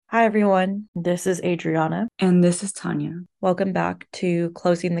Hi, everyone. This is Adriana. And this is Tanya. Welcome back to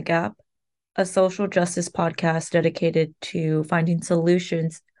Closing the Gap, a social justice podcast dedicated to finding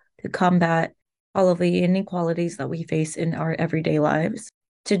solutions to combat all of the inequalities that we face in our everyday lives.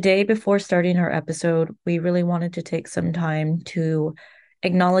 Today, before starting our episode, we really wanted to take some time to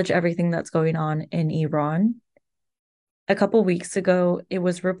acknowledge everything that's going on in Iran. A couple weeks ago, it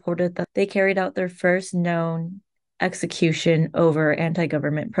was reported that they carried out their first known execution over anti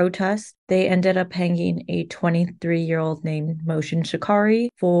government protests. They ended up hanging a 23-year-old named Mohsen Shikari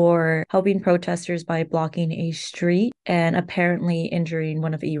for helping protesters by blocking a street and apparently injuring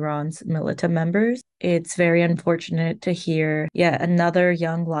one of Iran's militant members. It's very unfortunate to hear yet another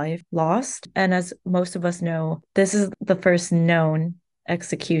young life lost. And as most of us know, this is the first known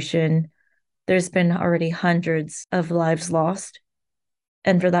execution. There's been already hundreds of lives lost.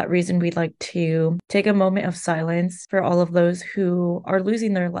 And for that reason, we'd like to take a moment of silence for all of those who are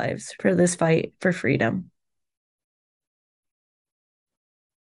losing their lives for this fight for freedom.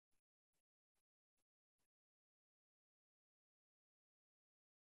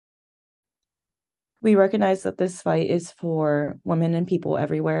 We recognize that this fight is for women and people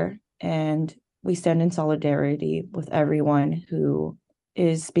everywhere, and we stand in solidarity with everyone who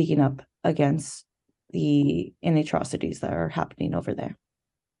is speaking up against the atrocities that are happening over there.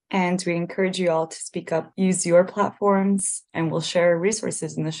 And we encourage you all to speak up, use your platforms, and we'll share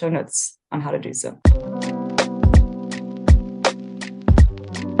resources in the show notes on how to do so.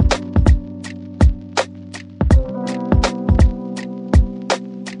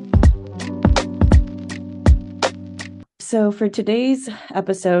 So, for today's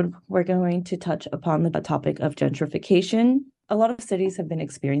episode, we're going to touch upon the topic of gentrification. A lot of cities have been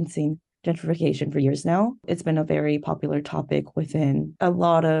experiencing gentrification for years now. It's been a very popular topic within a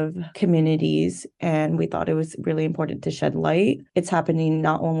lot of communities, and we thought it was really important to shed light. It's happening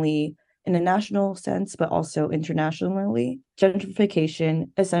not only in a national sense, but also internationally. Gentrification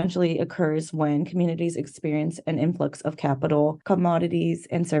essentially occurs when communities experience an influx of capital, commodities,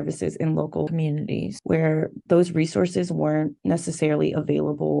 and services in local communities where those resources weren't necessarily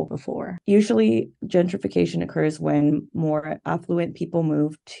available before. Usually, gentrification occurs when more affluent people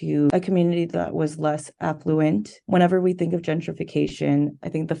move to a community that was less affluent. Whenever we think of gentrification, I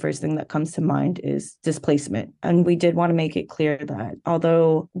think the first thing that comes to mind is displacement. And we did want to make it clear that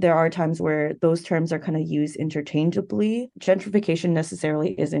although there are times where those terms are kind of used interchangeably, gentrification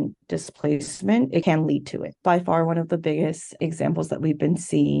necessarily isn't displacement. It can lead to it. By far, one of the biggest examples that we've been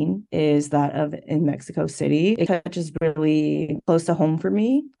seeing is that of in Mexico City. It touches really close to home for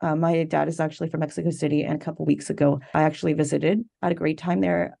me. My dad is actually from Mexico City, and a couple weeks ago, I actually visited. I had a great time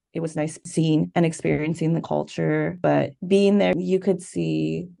there. It was nice seeing and experiencing the culture, but being there, you could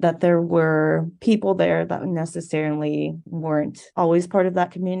see that there were people there that necessarily weren't always part of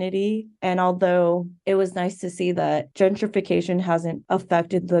that community. And although it was nice to see that gentrification hasn't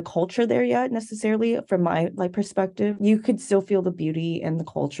affected the culture there yet necessarily from my perspective, you could still feel the beauty and the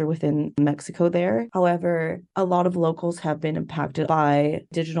culture within Mexico there. However, a lot of locals have been impacted by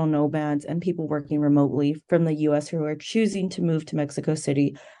digital nomads and people working remotely from the US who are choosing to move to Mexico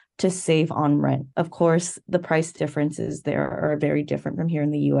City to save on rent. Of course, the price differences there are very different from here in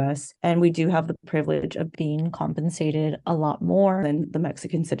the US. And we do have the privilege of being compensated a lot more than the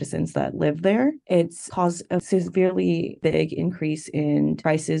Mexican citizens that live there. It's caused a severely big increase in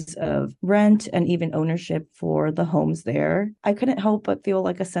prices of rent and even ownership for the homes there. I couldn't help but feel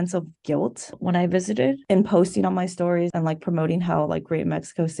like a sense of guilt when I visited and posting on my stories and promoting how great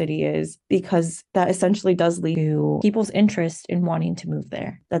Mexico City is, because that essentially does lead to people's interest in wanting to move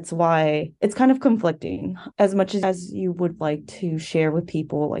there. That's why it's kind of conflicting. As much as you would like to share with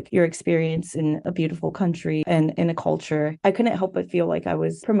people your experience in a beautiful country and in a culture, I couldn't help but feel like I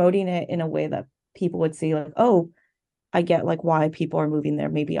was promoting it in a way that people would see oh, I get why people are moving there.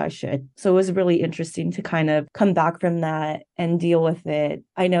 Maybe I should. So it was really interesting to kind of come back from that and deal with it.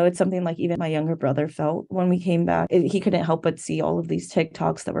 I know it's something even my younger brother felt when we came back. He couldn't help but see all of these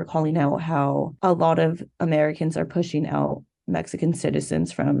TikToks that were calling out how a lot of Americans are pushing out Mexican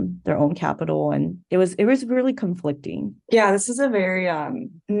citizens from their own capital, and it was really conflicting. Yeah, this is a very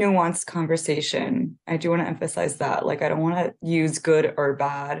nuanced conversation. I do want to emphasize that. I don't want to use good or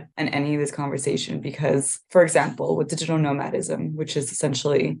bad in any of this conversation because, for example, with digital nomadism, which is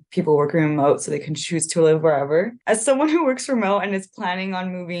essentially people working remote so they can choose to live wherever. As someone who works remote and is planning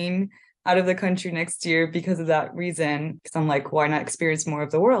on moving out of the country next year because of that reason, because I'm why not experience more of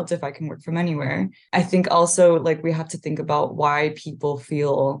the world if I can work from anywhere? I think also we have to think about why people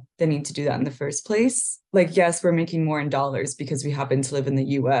feel the need to do that in the first place. Like, yes, we're making more in dollars because we happen to live in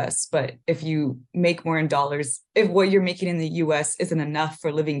the US, but if you make more in dollars, if what you're making in the US isn't enough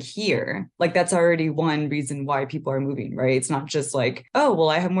for living here, like that's already one reason why people are moving, right? It's not just like, oh, well,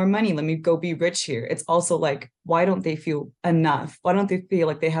 I have more money, let me go be rich here. It's also like, why don't they feel enough? Why don't they feel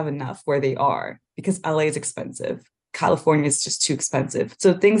like they have enough where they are? Because LA is expensive. California is just too expensive.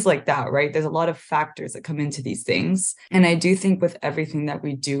 So things like that, right? There's a lot of factors that come into these things. And I do think with everything that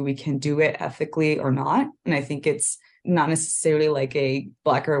we do, we can do it ethically or not. And I think it's not necessarily like a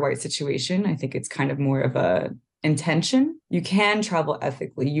black or white situation. I think it's kind of more of a intention. You can travel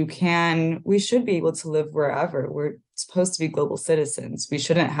ethically. We should be able to live wherever. We're supposed to be global citizens. We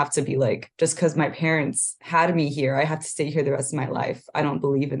shouldn't have to be like, just because my parents had me here, I have to stay here the rest of my life. I don't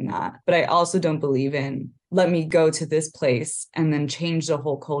believe in that. But I also don't believe in, let me go to this place and then change the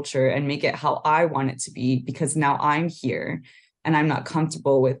whole culture and make it how I want it to be because now I'm here and I'm not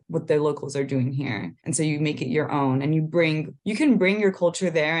comfortable with what the locals are doing here. And so you make it your own and you can bring your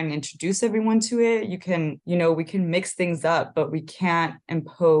culture there and introduce everyone to it. You can, we can mix things up, but we can't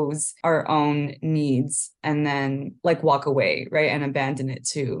impose our own needs and then like walk away, right? And abandon it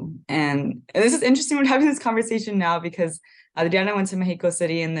too. And this is interesting. We're having this conversation now because Adriana went to Mexico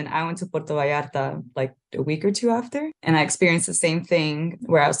City and then I went to Puerto Vallarta like a week or two after. And I experienced the same thing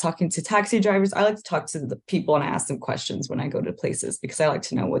where I was talking to taxi drivers. I like to talk to the people and I ask them questions when I go to places because I like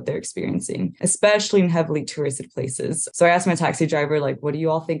to know what they're experiencing, especially in heavily touristed places. So I asked my taxi driver, like, what do you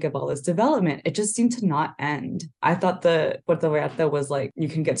all think of all this development? It just seemed to not end. I thought the Puerto Vallarta was like, you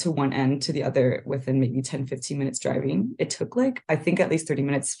can get to one end to the other within maybe 10, 15 minutes driving. It took like, I think at least 30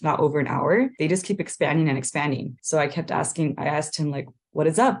 minutes, not over an hour. They just keep expanding and expanding. So I asked him like, what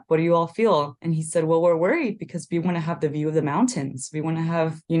is up? What do you all feel? And he said, well, we're worried because we want to have the view of the mountains. We want to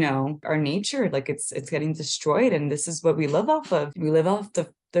have, our nature, like it's getting destroyed. And this is what we live off of. We live off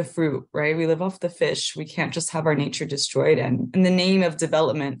the fruit, right? We live off the fish. We can't just have our nature destroyed. And in the name of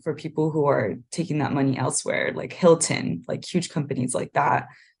development for people who are taking that money elsewhere, like Hilton, like huge companies like that,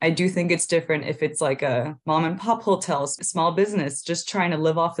 I do think it's different if it's like a mom and pop hotel, small business, just trying to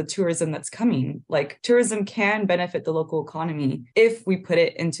live off the tourism that's coming. Like tourism can benefit the local economy if we put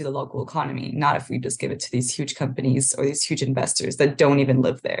it into the local economy, not if we just give it to these huge companies or these huge investors that don't even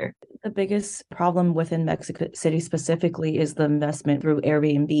live there. The biggest problem within Mexico City specifically is the investment through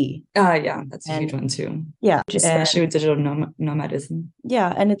Airbnb. Yeah, that's a huge one too. Yeah, especially with digital nomadism.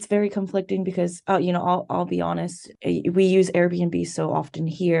 Yeah, and it's very conflicting because, I'll be honest, we use Airbnb so often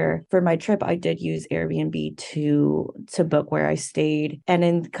here. For my trip, I did use Airbnb to book where I stayed, and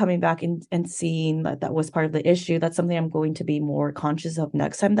in coming back and seeing that was part of the issue, that's something I'm going to be more conscious of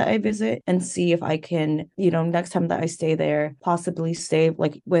next time that I visit and see if I can, next time that I stay there, possibly stay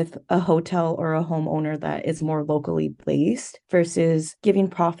like with a hotel or a homeowner that is more locally based versus giving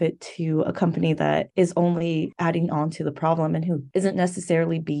profit to a company that is only adding on to the problem and who isn't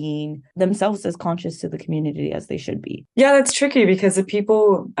necessarily being themselves as conscious to the community as they should be. Yeah, that's tricky because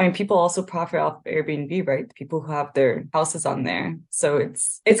people also profit off Airbnb, right? The people who have their houses on there. So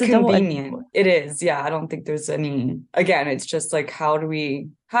it's convenient. It is. Yeah, I don't think there's again, it's just like how do we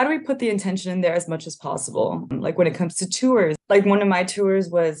put the intention in there as much as possible? Like when it comes to tours, like one of my tours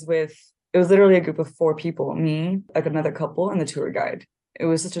it was literally a group of 4 people, me, like another couple, and the tour guide. It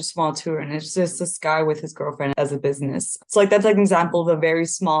was such a small tour, and it's just this guy with his girlfriend as a business. So like that's like an example of a very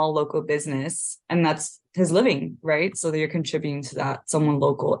small local business, and that's his living, right? So that you're contributing to that, someone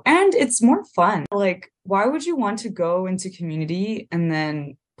local. And it's more fun. Like, why would you want to go into community and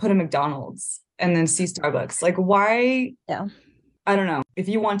then put a McDonald's and then see Starbucks? Like, why? Yeah. I don't know. If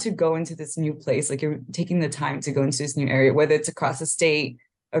you want to go into this new place, like you're taking the time to go into this new area, whether it's across the state,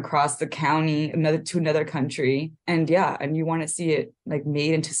 across the county, another country, and you want to see it like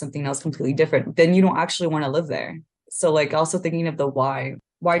made into something else completely different, then you don't actually want to live there. So like also thinking of the why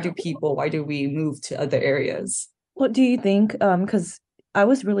do we move to other areas? What do you think? Because I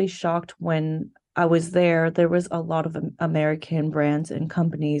was really shocked when I was there. There was a lot of American brands and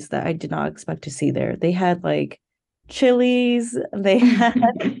companies that I did not expect to see there. They had like Chili's, they had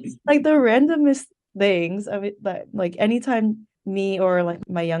like the randomest things. I mean, that like anytime me or like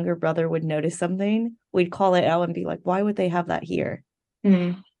my younger brother would notice something, we'd call it out and be like, why would they have that here?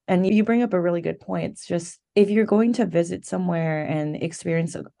 Mm-hmm. And you bring up a really good point. It's just if you're going to visit somewhere and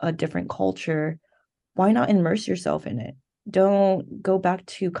experience a different culture, why not immerse yourself in it? Don't go back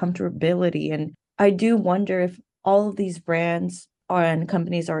to comfortability. And I do wonder if all of these brands and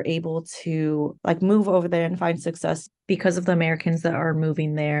companies are able to like move over there and find success because of the Americans that are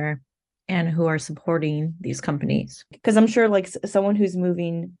moving there and who are supporting these companies. Because I'm sure like someone who's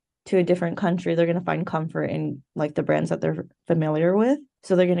moving to a different country, they're going to find comfort in like the brands that they're familiar with.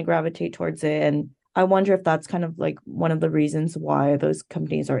 So they're going to gravitate towards it. And I wonder if that's kind of like one of the reasons why those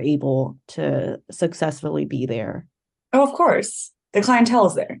companies are able to successfully be there. Oh, of course. The clientele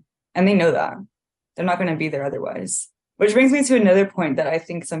is there and they know that. They're not going to be there otherwise. Which brings me to another point that I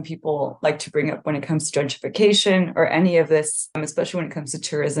think some people like to bring up when it comes to gentrification or any of this, especially when it comes to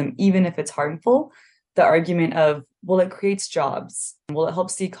tourism, even if it's harmful, the argument of, well, it creates jobs, well, it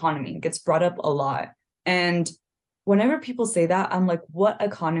helps the economy, it gets brought up a lot. And whenever people say that, I'm like, what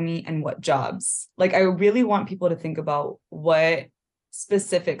economy and what jobs? Like, I really want people to think about what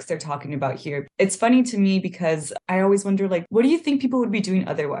specifics they're talking about here. It's funny to me because I always wonder, like, what do you think people would be doing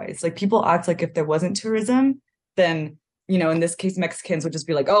otherwise? Like, people act like if there wasn't tourism, then, you know, in this case, Mexicans would just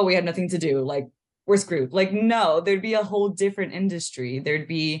be like, oh, we had nothing to do. Like, we're screwed. Like, no, there'd be a whole different industry. There'd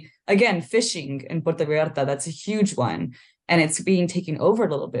be, again, fishing in Puerto Vallarta. That's a huge one. And it's being taken over a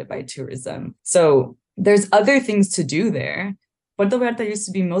little bit by tourism. So there's other things to do there. Puerto Vallarta used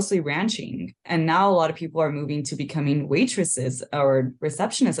to be mostly ranching, and now a lot of people are moving to becoming waitresses or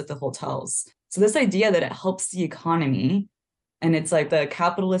receptionists at the hotels. So this idea that it helps the economy, and it's like the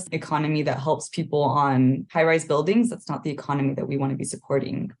capitalist economy that helps people on high-rise buildings, that's not the economy that we want to be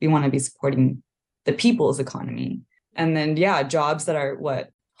supporting. We want to be supporting the people's economy. And then, yeah, jobs that are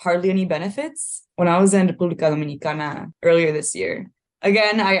hardly any benefits. When I was in República Dominicana earlier this year,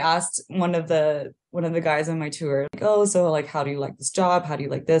 again, I asked one of the guys on my tour, like, oh, so like, how do you like this job? How do you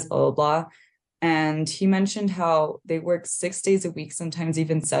like this? Blah, blah, blah. And he mentioned how they work 6 days a week, sometimes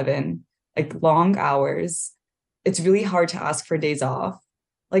even 7, like long hours. It's really hard to ask for days off.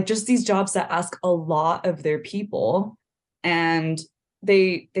 Like just these jobs that ask a lot of their people, and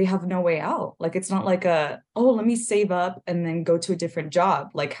they have no way out. Like it's not like let me save up and then go to a different job,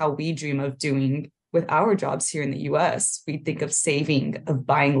 like how we dream of doing with our jobs here in the US. We think of saving, of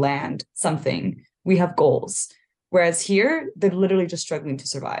buying land, something. We have goals. Whereas here, they're literally just struggling to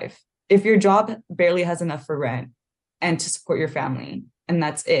survive. If your job barely has enough for rent and to support your family, and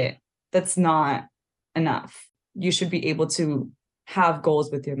that's it, that's not enough. You should be able to have goals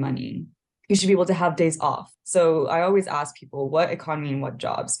with your money. You should be able to have days off. So I always ask people what economy and what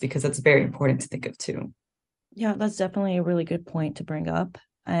jobs, because that's very important to think of too. Yeah, that's definitely a really good point to bring up.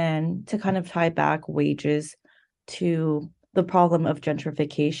 And to kind of tie back wages to the problem of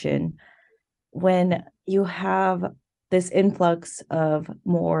gentrification, when you have this influx of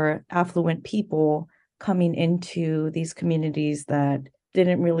more affluent people coming into these communities that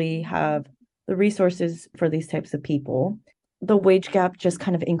didn't really have the resources for these types of people, the wage gap just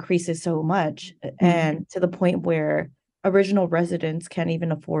kind of increases so much, and to the point where original residents can't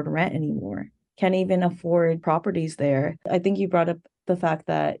even afford rent anymore, can't even afford properties there. I think you brought up the fact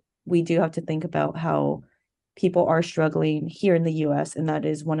that we do have to think about how people are struggling here in the US, and that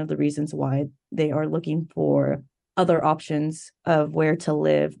is one of the reasons why they are looking for other options of where to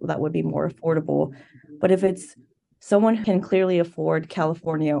live that would be more affordable. But if it's someone who can clearly afford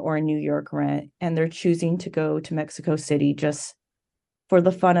California or a New York rent, and they're choosing to go to Mexico City just for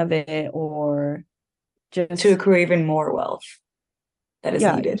the fun of it, or just to accrue even more wealth that is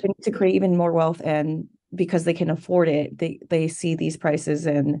needed. To create even more wealth, and because they can afford it, they see these prices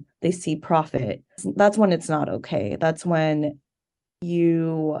and they see profit. That's when it's not okay. That's when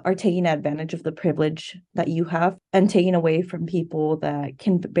you are taking advantage of the privilege that you have and taking away from people that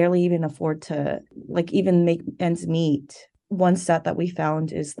can barely even afford to like even make ends meet. One stat that we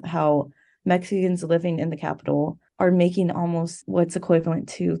found is how Mexicans living in the capital are making almost what's equivalent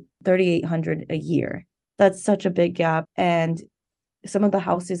to $3,800 a year. That's such a big gap. And some of the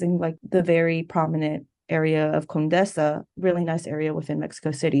houses in like the very prominent area of Condesa, really nice area within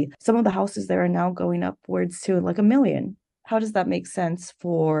Mexico City, some of the houses there are now going upwards to like $1 million. How does that make sense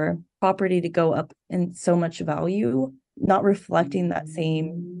for property to go up in so much value, not reflecting that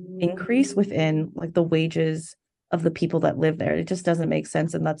same increase within like the wages of the people that live there? It just doesn't make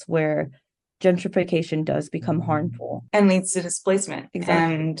sense. And that's where gentrification does become harmful. And leads to displacement.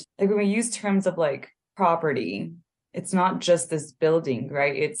 Exactly. And like when we use terms of like property, it's not just this building,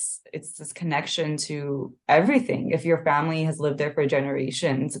 right? It's this connection to everything. If your family has lived there for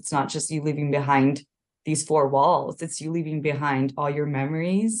generations, it's not just you leaving behind these 4 walls, it's you leaving behind all your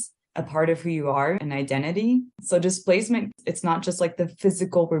memories, a part of who you are, an identity. So displacement, it's not just like the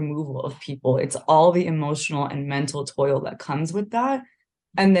physical removal of people, it's all the emotional and mental toil that comes with that.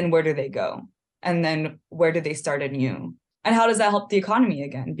 And then where do they go? And then where do they start anew? And how does that help the economy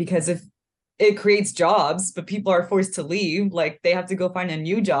again? Because if it creates jobs, but people are forced to leave, like they have to go find a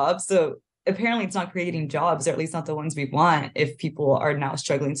new job. So apparently it's not creating jobs, or at least not the ones we want, if people are now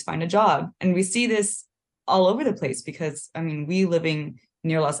struggling to find a job. And we see this all over the place because, I mean, we living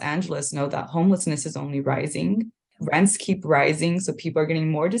near Los Angeles know that homelessness is only rising. rents keep rising, so people are getting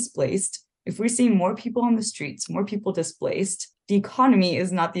more displaced. If we're seeing more people on the streets, more people displaced, the economy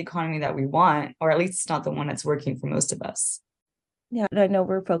is not the economy that we want, or at least it's not the one that's working for most of us. Yeah, I know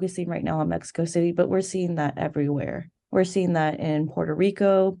we're focusing right now on Mexico City, but we're seeing that everywhere. We're seeing that in Puerto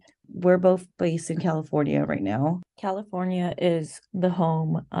Rico. We're both based in California right now. California is the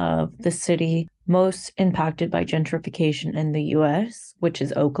home of the city most impacted by gentrification in the US, which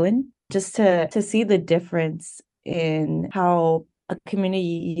is Oakland. Just to see the difference in how a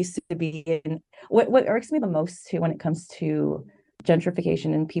community used to be in what irks me the most too when it comes to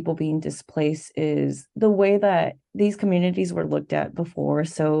gentrification and people being displaced is the way that these communities were looked at before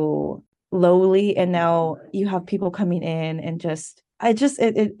so lowly, and now you have people coming in and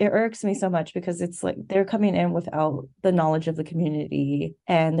it irks me so much because it's like they're coming in without the knowledge of the community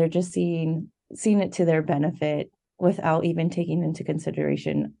and they're just seeing it to their benefit without even taking into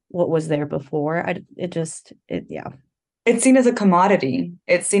consideration what was there before. Yeah. It's seen as a commodity.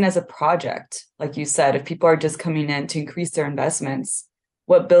 It's seen as a project. Like you said, if people are just coming in to increase their investments,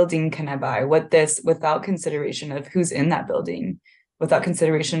 what building can I buy? What this, without consideration of who's in that building, without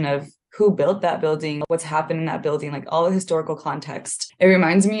consideration of who built that building, what's happened in that building, like all the historical context. It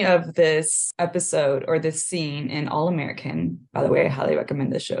reminds me of this episode or this scene in All American. By the way, I highly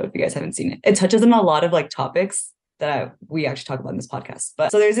recommend this show if you guys haven't seen it. It touches on a lot of like topics that we actually talk about in this podcast.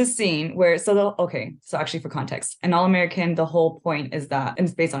 But so there's this scene where, so actually for context, in All American, the whole point is that, and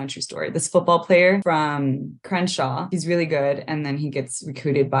it's based on a true story, this football player from Crenshaw, he's really good. And then he gets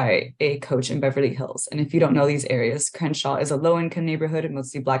recruited by a coach in Beverly Hills. And if you don't know these areas, Crenshaw is a low-income neighborhood,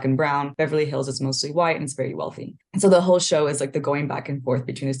 mostly Black and brown. Beverly Hills is mostly white and it's very wealthy. And so the whole show is like the going back and forth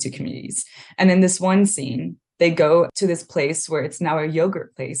between these two communities. And in this one scene, they go to this place where it's now a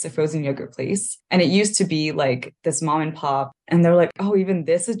yogurt place, a frozen yogurt place. And it used to be like this mom and pop. And they're like, oh, even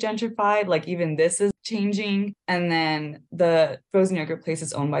this is gentrified. Like even this is changing. And then the frozen yogurt place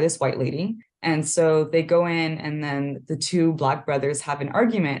is owned by this white lady. And so they go in and then the two Black brothers have an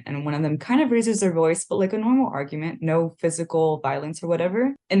argument. And one of them kind of raises their voice, but like a normal argument, no physical violence or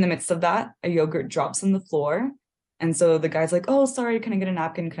whatever. In the midst of that, a yogurt drops on the floor. And so the guy's like, oh, sorry, can I get a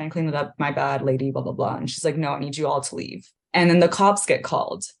napkin? Can I clean it up? My bad, lady, blah, blah, blah. And she's like, no, I need you all to leave. And then the cops get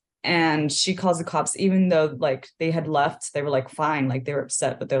called. And she calls the cops, even though like they had left, they were like, fine, like they were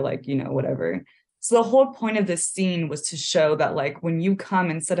upset, but they're like, whatever. So the whole point of this scene was to show that like when you come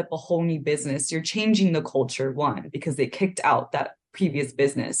and set up a whole new business, you're changing the culture, one, because they kicked out that previous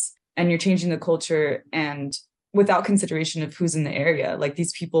business. And you're changing the culture and without consideration of who's in the area. Like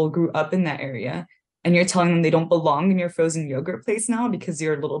these people grew up in that area. And you're telling them they don't belong in your frozen yogurt place now because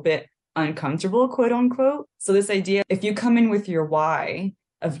you're a little bit uncomfortable, quote unquote. So this idea, if you come in with your why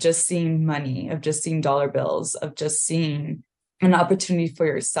of just seeing money, of just seeing dollar bills, of just seeing an opportunity for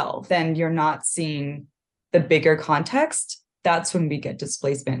yourself, then you're not seeing the bigger context. That's when we get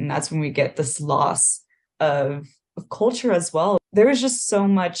displacement. And that's when we get this loss of culture as well. There is just so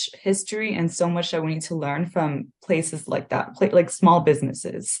much history and so much that we need to learn from places like that, like small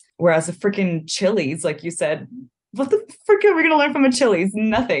businesses. Whereas a freaking Chili's, like you said, what the frick are we going to learn from a Chili's?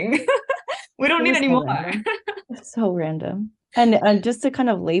 Nothing. We don't need any more. It's so random. And just to kind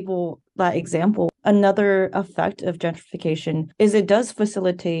of label that example, another effect of gentrification is it does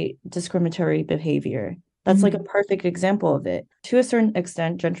facilitate discriminatory behavior. That's like a perfect example of it. To a certain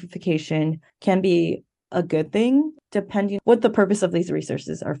extent, gentrification can be a good thing, depending what the purpose of these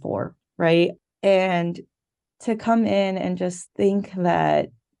resources are for, right? And to come in and just think that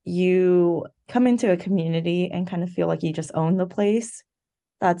you come into a community and kind of feel like you just own the place,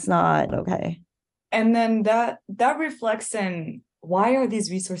 that's not okay. And then that reflects in why are these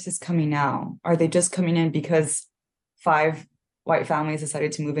resources coming now? Are they just coming in because 5 white families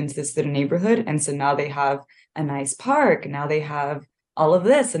decided to move into this little neighborhood? And so now they have a nice park. Now they have all of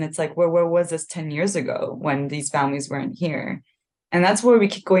this. And it's like, where was this 10 years ago when these families weren't here? And that's where we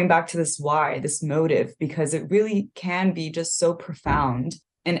keep going back to this why, this motive, because it really can be just so profound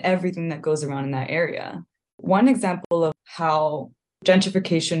in everything that goes around in that area. One example of how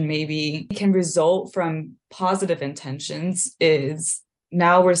gentrification maybe can result from positive intentions is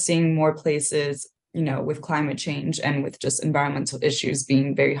now we're seeing more places, with climate change and with just environmental issues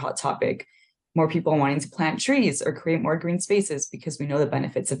being very hot topic, more people wanting to plant trees or create more green spaces because we know the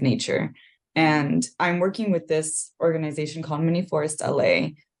benefits of nature. And I'm working with this organization called Mini Forest LA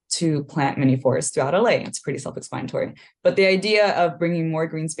to plant mini forests throughout LA. It's pretty self-explanatory. But the idea of bringing more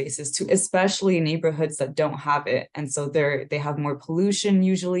green spaces to especially neighborhoods that don't have it. And so they have more pollution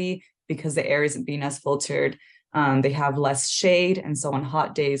usually because the air isn't being as filtered. They have less shade. And so on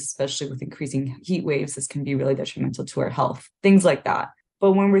hot days, especially with increasing heat waves, this can be really detrimental to our health. Things like that.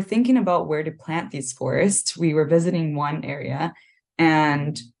 But when we're thinking about where to plant these forests, we were visiting one area,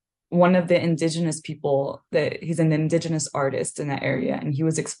 and one of the indigenous people, that he's an indigenous artist in that area, and he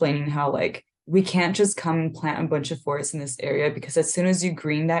was explaining how like we can't just come and plant a bunch of forests in this area, because as soon as you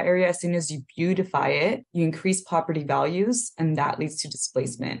green that area, as soon as you beautify it, you increase property values, and that leads to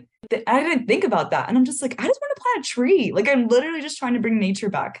displacement. I didn't think about that, and I'm just like, I just want to plant a tree. Like, I'm literally just trying to bring nature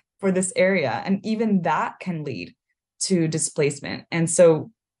back for this area, and even that can lead to displacement. And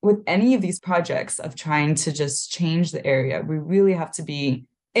so with any of these projects of trying to just change the area, we really have to be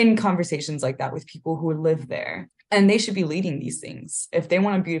in conversations like that with people who live there. And they should be leading these things. If they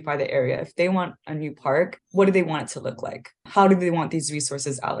want to beautify the area, if they want a new park, what do they want it to look like? How do they want these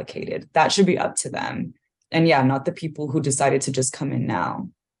resources allocated? That should be up to them. And yeah, not the people who decided to just come in now.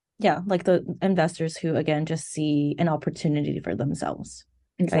 Yeah, like the investors who, again, just see an opportunity for themselves.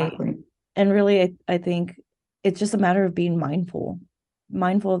 Exactly. Right? And really, I think it's just a matter of being mindful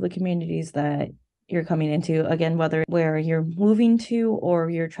of the communities that you're coming into, again, whether where you're moving to or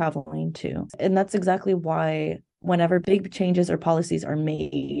you're traveling to. And that's exactly why whenever big changes or policies are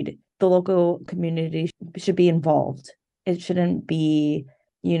made, the local community should be involved. It shouldn't be,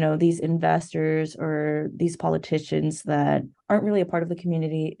 these investors or these politicians that aren't really a part of the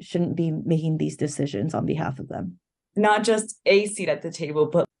community shouldn't be making these decisions on behalf of them. Not just a seat at the table,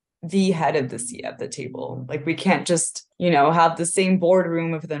 but the head of the seat at the table. Like, we can't just, have the same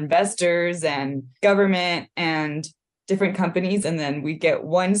boardroom of the investors and government and different companies, and then we get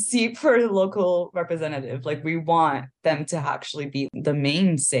one seat for the local representative. Like, we want them to actually be the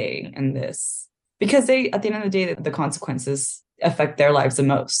main say in this, because they, at the end of the day, the consequences affect their lives the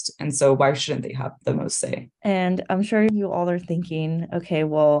most. And so why shouldn't they have the most say? And I'm sure you all are thinking, okay,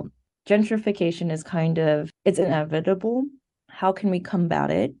 well, gentrification is it's inevitable. How can we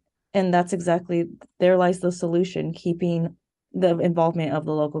combat it? And that's exactly, there lies the solution, keeping the involvement of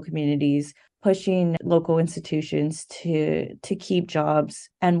the local communities, pushing local institutions to keep jobs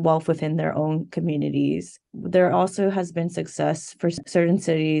and wealth within their own communities. There also has been success for certain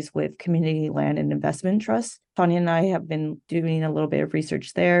cities with community land and investment trusts. Tanya and I have been doing a little bit of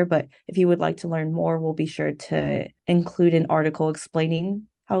research there, but if you would like to learn more, we'll be sure to include an article explaining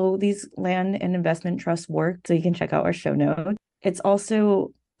how these land and investment trusts work, so you can check out our show notes. It's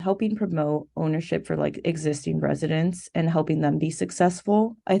also helping promote ownership for like existing residents and helping them be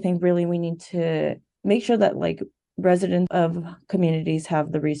successful. I think really we need to make sure that like residents of communities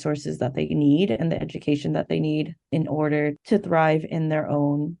have the resources that they need and the education that they need in order to thrive in their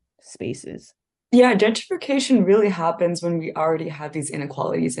own spaces. Yeah, gentrification really happens when we already have these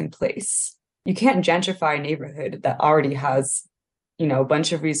inequalities in place. You can't gentrify a neighborhood that already has, a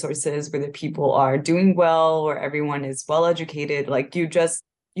bunch of resources, where the people are doing well, where everyone is well educated. Like, you just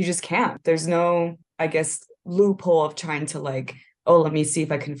can't. There's no, I guess, loophole of trying to like, oh, let me see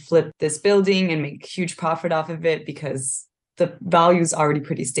if I can flip this building and make huge profit off of it, because the value is already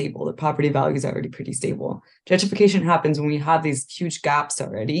pretty stable. The property value is already pretty stable. Gentrification happens when we have these huge gaps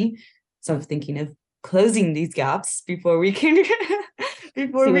already. So I'm thinking of closing these gaps before we can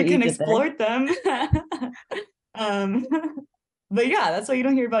exploit them. But yeah, that's why you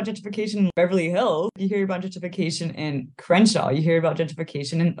don't hear about gentrification in Beverly Hills. You hear about gentrification in Crenshaw. You hear about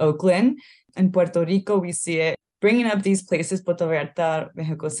gentrification in Oakland. In Puerto Rico, we see it bringing up these places, Puerto Vallarta,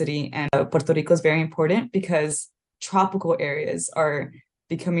 Mexico City, and Puerto Rico is very important because tropical areas are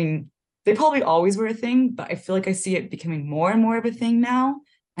becoming, they probably always were a thing, but I feel like I see it becoming more and more of a thing now.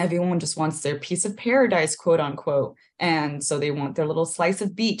 Everyone just wants their piece of paradise, quote unquote. And so they want their little slice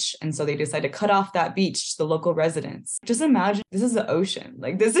of beach. And so they decide to cut off that beach to the local residents. Just imagine, this is the ocean.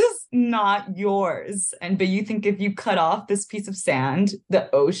 Like, this is not yours. But you think if you cut off this piece of sand,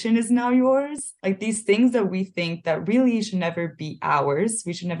 the ocean is now yours? Like, these things that we think that really should never be ours.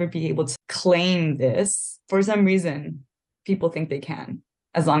 We should never be able to claim this. For some reason, people think they can,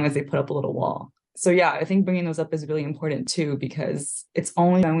 as long as they put up a little wall. So yeah, I think bringing those up is really important too, because it's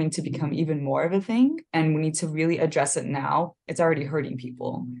only going to become even more of a thing, and we need to really address it now. It's already hurting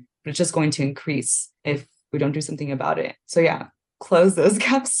people, but it's just going to increase if we don't do something about it. So yeah, close those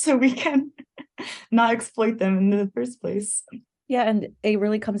gaps so we can not exploit them in the first place. Yeah, and it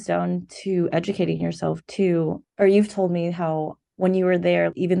really comes down to educating yourself too. Or you've told me how when you were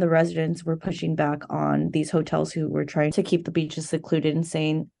there, even the residents were pushing back on these hotels who were trying to keep the beaches secluded and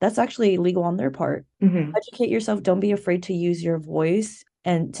saying that's actually illegal on their part. Mm-hmm. Educate yourself. Don't be afraid to use your voice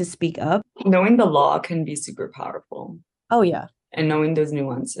and to speak up. Knowing the law can be super powerful. Oh, yeah. And knowing those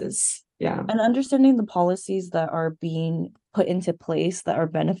nuances. Yeah. And understanding the policies that are being put into place that are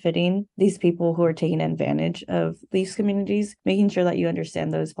benefiting these people who are taking advantage of these communities, making sure that you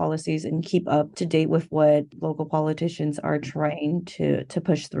understand those policies and keep up to date with what local politicians are trying to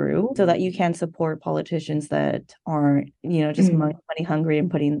push through so that you can support politicians that aren't, just Mm. money hungry and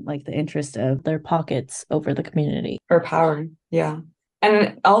putting like the interest of their pockets over the community. Or power. Yeah.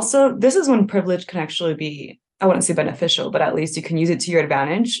 And also, this is when privilege can actually be, I wouldn't say beneficial, but at least you can use it to your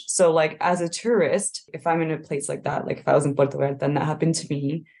advantage. So, like, as a tourist, if I'm in a place like that, like if I was in Puerto Vallarta and that happened to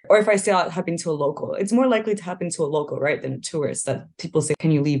me, or if I see it happen to a local, it's more likely to happen to a local, right, than a tourist that people say,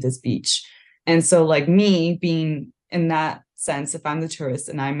 can you leave this beach? And so, like, me being in that sense, if I'm the tourist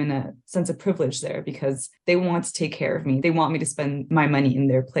and I'm in a sense of privilege there because they want to take care of me, they want me to spend my money in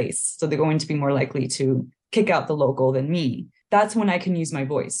their place. So they're going to be more likely to kick out the local than me. That's when I can use my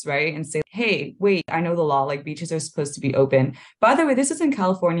voice, right? And say, hey, wait, I know the law, like beaches are supposed to be open. By the way, this is in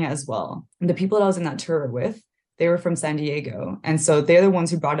California as well. And the people that I was in that tour with, they were from San Diego. And so they're the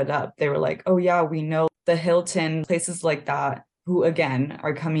ones who brought it up. They were like, oh, yeah, we know the Hilton, places like that, who again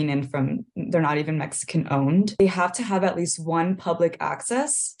are coming in from, they're not even Mexican owned. They have to have at least one public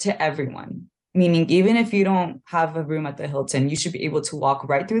access to everyone. Meaning, even if you don't have a room at the Hilton, you should be able to walk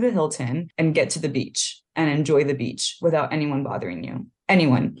right through the Hilton and get to the beach and enjoy the beach without anyone bothering you.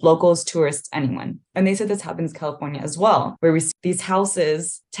 Anyone, locals, tourists, anyone. And they said this happens in California as well, where we see these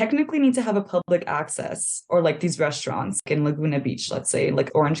houses technically need to have a public access, or like these restaurants in Laguna Beach, let's say,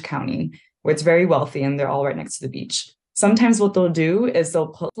 like Orange County, where it's very wealthy and they're all right next to the beach. Sometimes what they'll do is they'll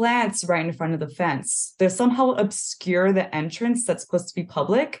put plants right in front of the fence. They'll somehow obscure the entrance that's supposed to be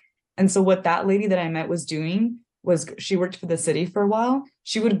public. And so what that lady that I met was doing was, she worked for the city for a while.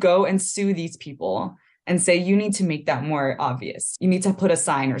 She would go and sue these people and say, you need to make that more obvious. You need to put a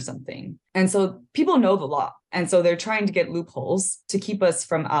sign or something. And so people know the law. And so they're trying to get loopholes to keep us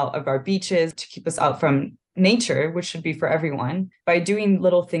from out of our beaches, to keep us out from nature, which should be for everyone, by doing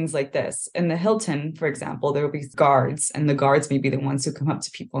little things like this. In the Hilton, for example, there will be guards, and the guards may be the ones who come up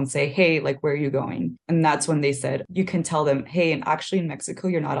to people and say, hey, like, where are you going? And that's when they said, you can tell them, hey, and actually in Mexico,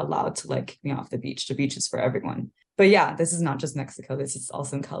 you're not allowed to like kick me off the beach. The beach is for everyone. But yeah, this is not just Mexico. This is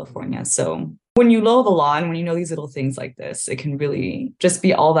also in California. So when you know the law and when you know these little things like this, it can really just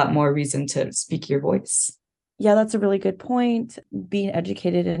be all that more reason to speak your voice. Yeah, that's a really good point. Being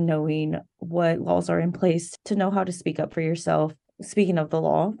educated and knowing what laws are in place to know how to speak up for yourself. Speaking of the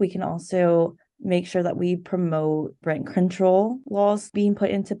law, we can also make sure that we promote rent control laws being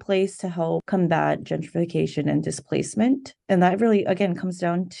put into place to help combat gentrification and displacement. And that really, again, comes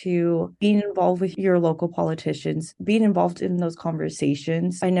down to being involved with your local politicians, being involved in those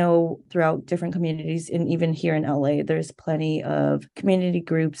conversations. I know throughout different communities, and even here in LA, there's plenty of community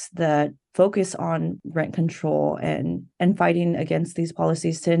groups that focus on rent control and fighting against these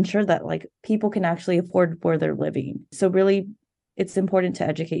policies to ensure that like people can actually afford where they're living. So really, it's important to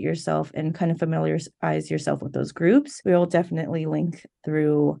educate yourself and kind of familiarize yourself with those groups. We will definitely link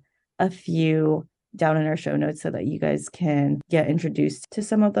through a few down in our show notes so that you guys can get introduced to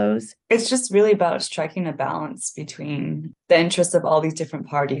some of those. It's just really about striking a balance between the interests of all these different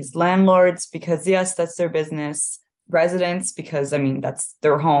parties. Landlords, because yes, that's their business. Residents, because I mean, that's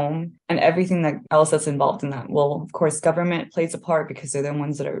their home, and everything that else that's involved in that. Well, of course, government plays a part because they're the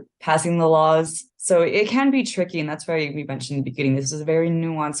ones that are passing the laws. So it can be tricky. And that's why we mentioned in the beginning, this is a very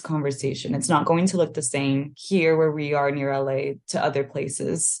nuanced conversation. It's not going to look the same here where we are near LA to other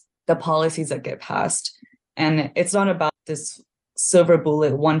places, the policies that get passed. And it's not about this silver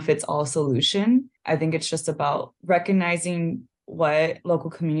bullet, one fits all solution. I think it's just about recognizing what local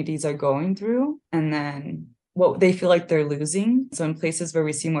communities are going through and then what they feel like they're losing. So in places where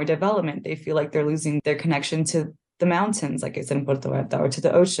we see more development, they feel like they're losing their connection to the mountains, like I said in Puerto Vallarta, or to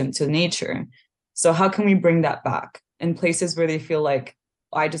the ocean, to nature. So how can we bring that back in places where they feel like,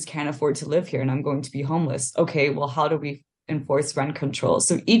 I just can't afford to live here and I'm going to be homeless? Okay, well, how do we enforce rent control?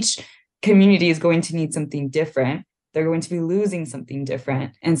 So each community is going to need something different. They're going to be losing something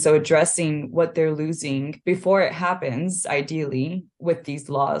different. And so addressing what they're losing before it happens, ideally, with these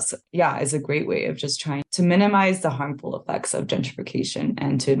laws, yeah, is a great way of just trying to minimize the harmful effects of gentrification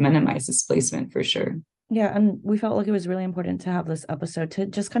and to minimize displacement for sure. Yeah, and we felt like it was really important to have this episode to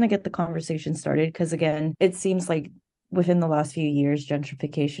just kind of get the conversation started because, again, it seems like within the last few years,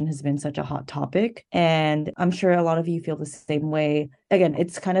 gentrification has been such a hot topic. And I'm sure a lot of you feel the same way. Again,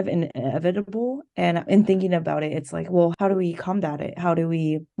 it's kind of inevitable. And in thinking about it, it's like, well, how do we combat it? How do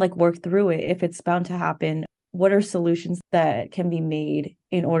we like work through it if it's bound to happen? what are solutions that can be made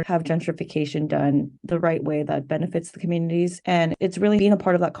in order to have gentrification done the right way that benefits the communities. And it's really being a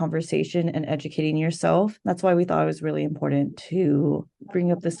part of that conversation and educating yourself. That's why we thought it was really important to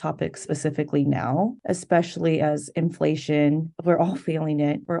bring up this topic specifically now, especially as inflation, we're all feeling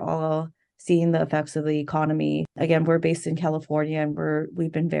it. We're all seeing the effects of the economy. Again, we're based in California and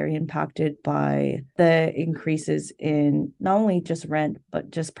we've been very impacted by the increases in not only just rent, but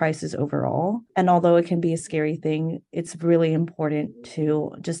just prices overall. And although it can be a scary thing, it's really important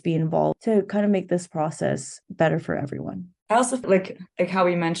to just be involved to kind of make this process better for everyone. I also feel like how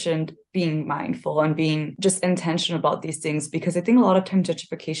we mentioned being mindful and being just intentional about these things, because I think a lot of times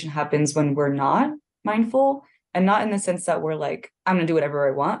gentrification happens when we're not mindful. And not in the sense that we're like, I'm going to do whatever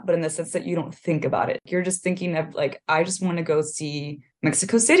I want, but in the sense that you don't think about it. You're just thinking of like, I just want to go see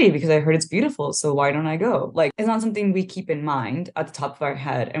Mexico City because I heard it's beautiful. So why don't I go? Like, it's not something we keep in mind at the top of our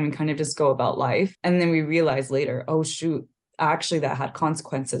head. And we kind of just go about life. And then we realize later, oh, shoot, actually, that had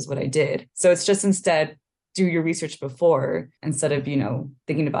consequences, what I did. So it's just instead, do your research before instead of,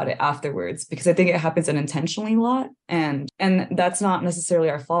 thinking about it afterwards, because I think it happens unintentionally a lot. And that's not necessarily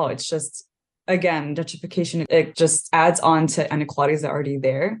our fault. It's just, again, gentrification, it just adds on to inequalities that are already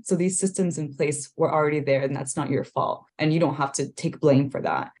there. So these systems in place were already there, and that's not your fault. And you don't have to take blame for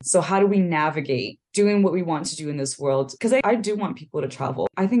that. So how do we navigate doing what we want to do in this world? Because I do want people to travel.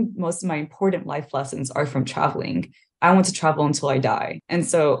 I think most of my important life lessons are from traveling. I want to travel until I die. And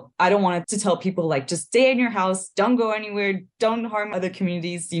so I don't want to tell people like, just stay in your house, don't go anywhere, don't harm other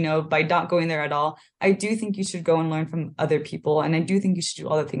communities, by not going there at all. I do think you should go and learn from other people. And I do think you should do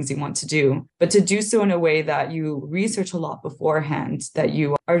all the things you want to do, but to do so in a way that you research a lot beforehand, that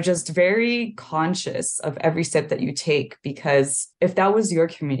you are just very conscious of every step that you take. Because if that was your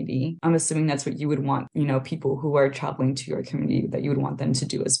community, I'm assuming that's what you would want, people who are traveling to your community, that you would want them to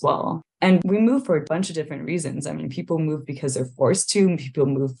do as well. And we move for a bunch of different reasons. I mean, people move because they're forced to, and people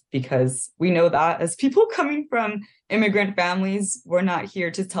move because we know that as people coming from immigrant families, we're not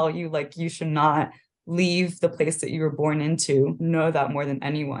here to tell you like you should not leave the place that you were born into. Know that more than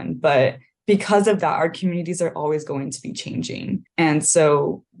anyone. But because of that, our communities are always going to be changing. And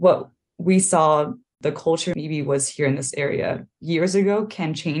so what we saw the culture maybe was here in this area years ago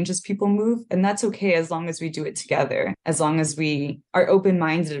can change as people move. And that's okay as long as we do it together, as long as we are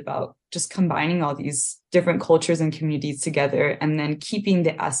open-minded about just combining all these different cultures and communities together and then keeping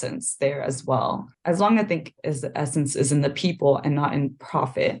the essence there as well. As long as I think as the essence is in the people and not in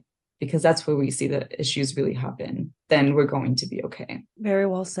profit, because that's where we see the issues really happen, then we're going to be okay. Very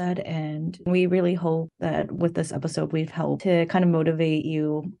well said. And we really hope that with this episode, we've helped to kind of motivate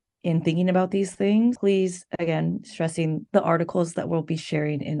you in thinking about these things. Please, again, stressing the articles that we'll be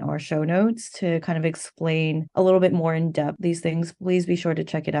sharing in our show notes to kind of explain a little bit more in depth these things. Please be sure to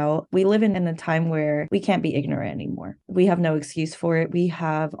check it out. We live in a time where we can't be ignorant anymore. We have no excuse for it. We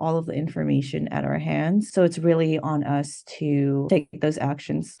have all of the information at our hands. So it's really on us to take those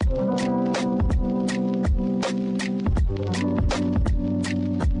actions.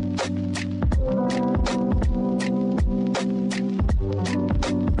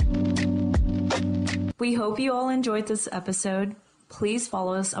 We hope you all enjoyed this episode. Please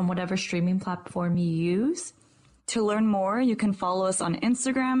follow us on whatever streaming platform you use. To learn more, you can follow us on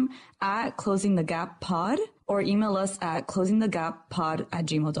Instagram at closingthegappod or email us at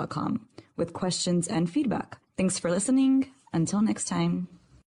closingthegappod@gmail.com with questions and feedback. Thanks for listening. Until next time.